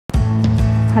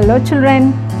Hello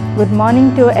children, good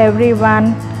morning to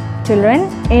everyone. Children,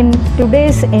 in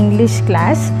today's English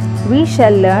class, we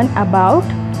shall learn about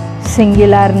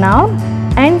singular noun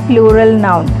and plural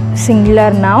noun.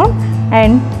 Singular noun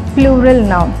and plural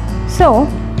noun. So,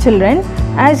 children,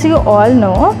 as you all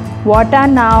know, what are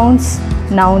nouns?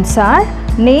 Nouns are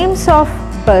names of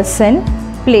person,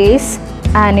 place,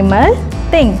 animal,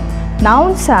 thing.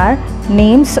 Nouns are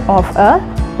names of a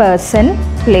person,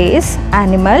 place,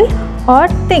 animal or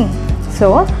thing.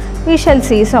 So, we shall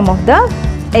see some of the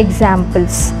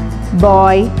examples.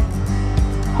 Boy,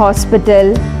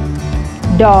 hospital,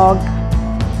 dog,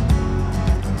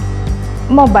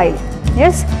 mobile.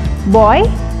 Yes, boy,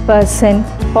 person,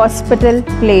 hospital,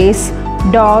 place,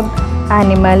 dog,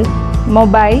 animal,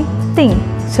 mobile, thing.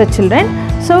 So children,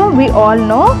 so we all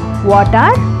know what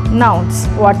are nouns.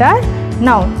 What are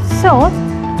nouns? So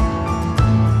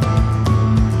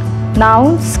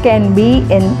nouns can be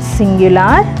in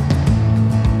singular.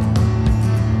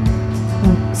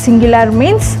 Singular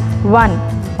means one,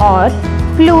 or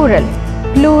plural.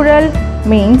 Plural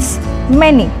means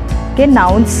many. Okay,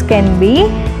 nouns can be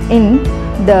in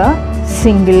the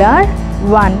singular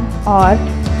one or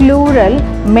plural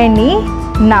many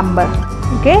number.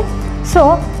 Okay,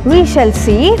 so we shall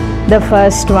see the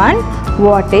first one.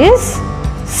 What is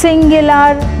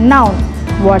singular noun?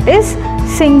 What is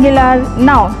singular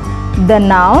noun? The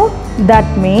noun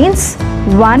that means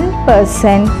one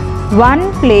person,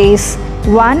 one place,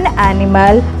 one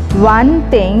animal, one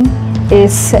thing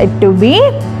is said to be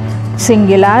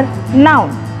singular noun.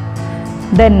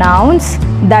 The nouns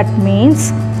that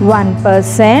means one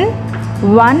person,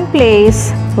 one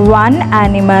place, one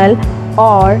animal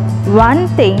or one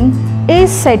thing is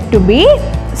said to be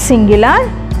singular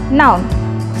noun.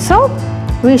 So,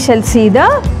 we shall see the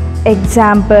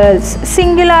examples.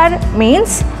 Singular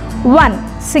means one.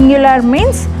 Singular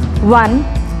means one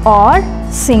or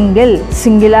single.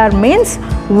 Singular means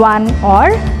one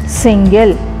or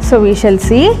single. So, we shall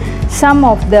see some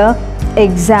of the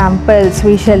examples.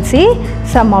 We shall see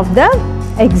some of the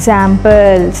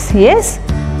examples. Yes.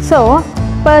 So,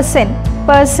 person.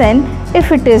 Person,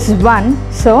 if it is one,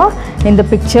 so in the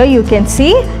picture you can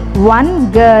see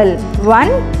one girl,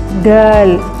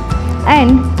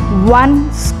 and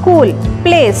one school.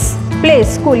 Place.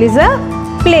 Place. School is a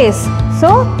place.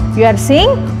 So, you are seeing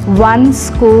one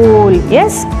school.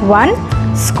 Yes, one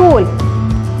school.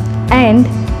 And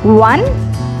one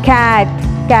cat.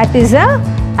 Cat is a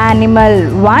animal.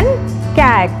 One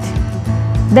cat.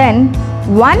 Then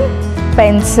one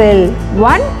pencil.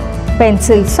 One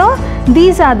pencil. So,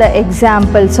 these are the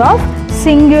examples of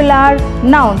singular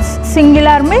nouns.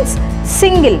 Singular means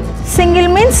single. Single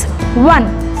means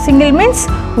one. Single means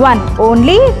one.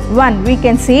 Only one. We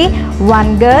can see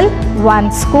one girl,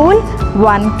 one school,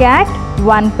 one cat,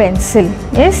 one pencil.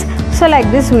 Yes. So, like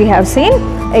this we have seen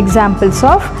examples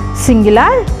of singular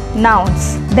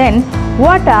nouns. Then,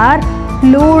 what are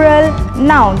plural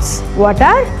nouns? What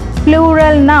are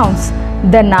plural nouns?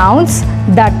 The nouns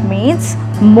that means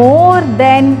more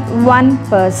than one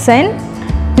person,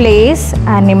 place,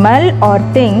 animal or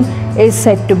thing is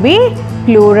said to be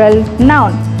plural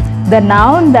noun. The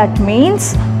noun that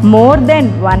means more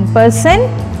than one person,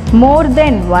 more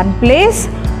than one place,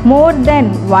 more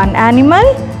than one animal,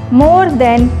 more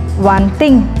than one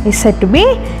thing is said to be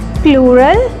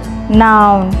plural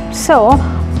noun. So,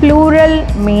 plural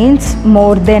means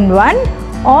more than one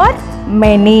or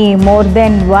many. More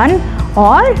than one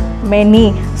or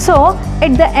many. So,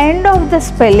 at the end of the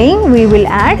spelling we will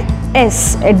add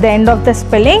S. At the end of the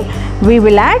spelling we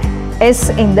will add S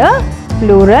in the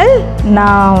plural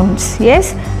nouns.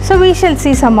 Yes. So, we shall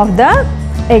see some of the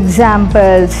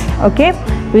examples. Okay.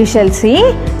 We shall see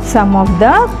some of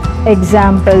the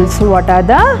examples. What are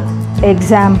the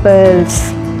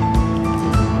examples?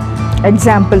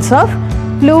 Examples of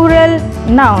plural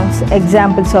nouns.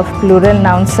 Examples of plural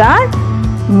nouns are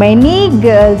many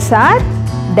girls are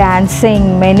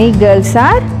dancing. Many girls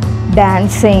are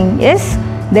dancing. Yes.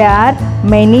 There are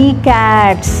many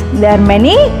cats. There are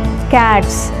many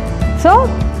cats. So,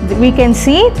 we can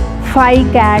see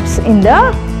 5 cats in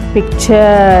the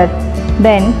picture.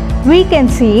 Then, we can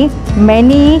see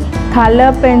many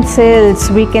color pencils.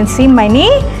 We can see many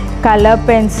color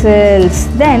pencils.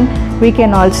 Then, we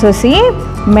can also see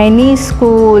many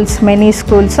schools. Many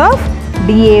schools of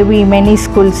DAV. Many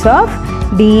schools of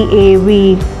DAV.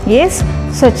 Yes.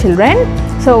 So, children,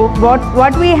 so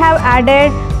what we have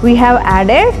added? We have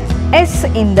added S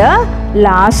in the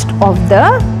last of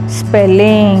the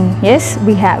spelling. Yes,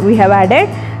 we have added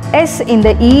S in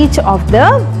the each of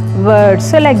the words.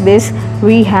 So like this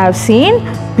we have seen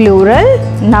plural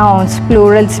nouns.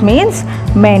 Plurals means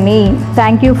many.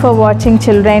 Thank you for watching,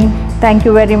 children. Thank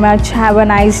you very much. Have a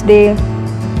nice day.